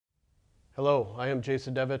Hello, I am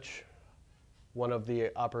Jason Devich, one of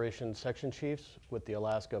the operations section chiefs with the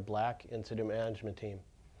Alaska Black Incident Management Team.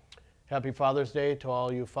 Happy Father's Day to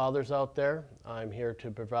all you fathers out there. I'm here to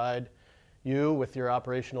provide you with your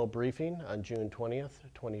operational briefing on June 20th,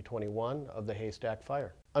 2021 of the Haystack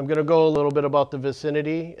fire. I'm going to go a little bit about the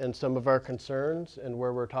vicinity and some of our concerns and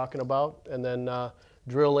where we're talking about, and then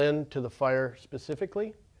drill into the fire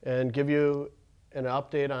specifically and give you an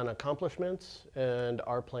update on accomplishments and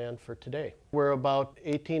our plan for today. We're about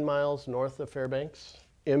 18 miles north of Fairbanks.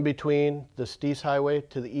 In between the Steese Highway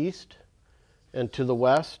to the east and to the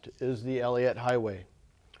west is the Elliott Highway.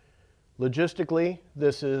 Logistically,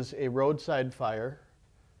 this is a roadside fire,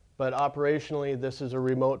 but operationally, this is a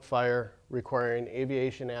remote fire requiring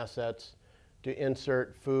aviation assets to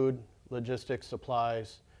insert food, logistics,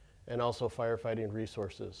 supplies, and also firefighting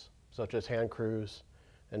resources, such as hand crews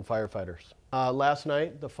and firefighters. Last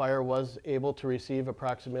night, the fire was able to receive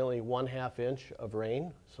approximately 1/2 inch of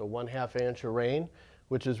rain, so 1/2 inch of rain,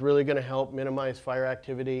 which is really going to help minimize fire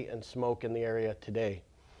activity and smoke in the area today.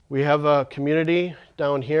 We have a community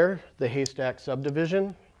down here, the Haystack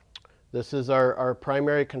subdivision. This is our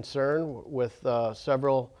primary concern with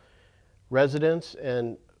several residents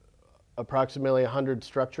and approximately 100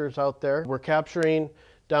 structures out there. We're capturing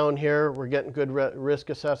down here, we're getting good risk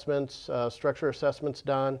assessments, structure assessments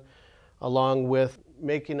done, along with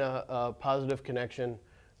making a positive connection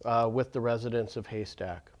with the residents of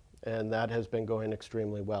Haystack, and that has been going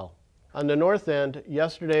extremely well. On the north end,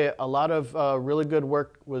 yesterday a lot of really good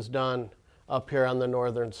work was done up here on the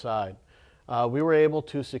northern side. We were able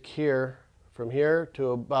to secure from here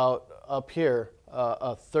to about up here,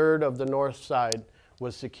 a third of the north side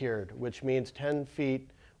was secured, which means 10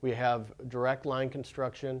 feet we have direct line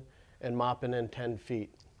construction and mopping in 10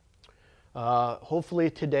 feet. Hopefully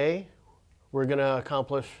today we're going to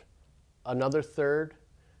accomplish another third,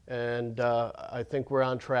 and I think we're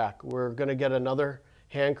on track. We're going to get another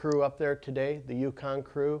hand crew up there today, the Yukon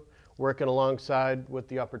crew, working alongside with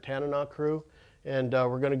the Upper Tanana crew, and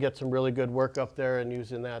we're going to get some really good work up there and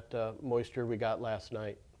using that moisture we got last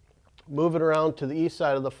night. Moving around to the east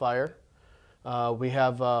side of the fire, we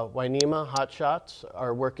have Wainema Hot Shots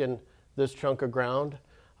are working this chunk of ground,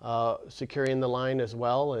 securing the line as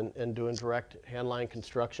well and doing direct hand line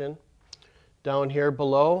construction. Down here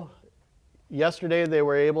below, yesterday they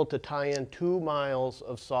were able to tie in 2 miles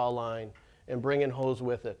of saw line and bring in hose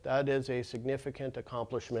with it. That is a significant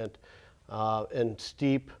accomplishment in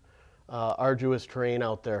steep, arduous terrain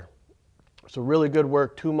out there. So really good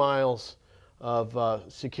work, 2 miles of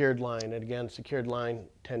secured line, and again, secured line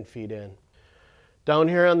 10 feet in. Down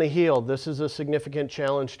here on the heel, this is a significant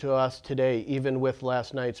challenge to us today, even with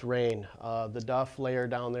last night's rain. The duff layer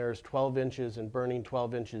down there is 12 inches and burning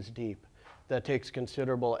 12 inches deep. That takes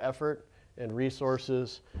considerable effort and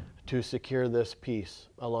resources to secure this piece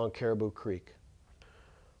along Caribou Creek.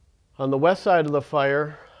 On the west side of the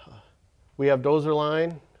fire, we have dozer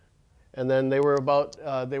line, and then they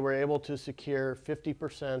were able to secure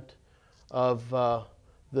 50% of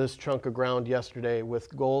this chunk of ground yesterday,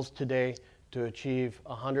 with goals today to achieve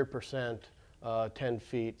 100% 10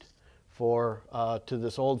 feet to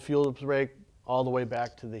this old fuel break all the way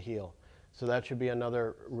back to the heel. So that should be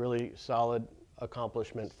another really solid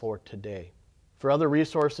accomplishment for today. For other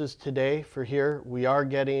resources today for here, we are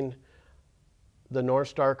getting the North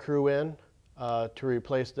Star crew in to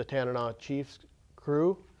replace the Tanana Chiefs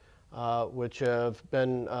crew, which have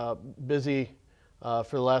been busy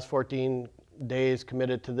for the last 14 days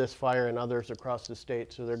committed to this fire and others across the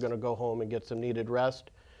state, so they're going to go home and get some needed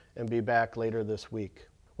rest and be back later this week.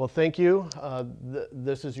 Well, thank you.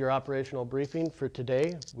 This is your operational briefing for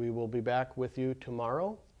today. We will be back with you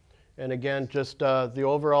tomorrow. And again, just the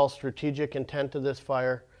overall strategic intent of this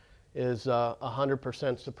fire is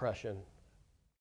 100% suppression.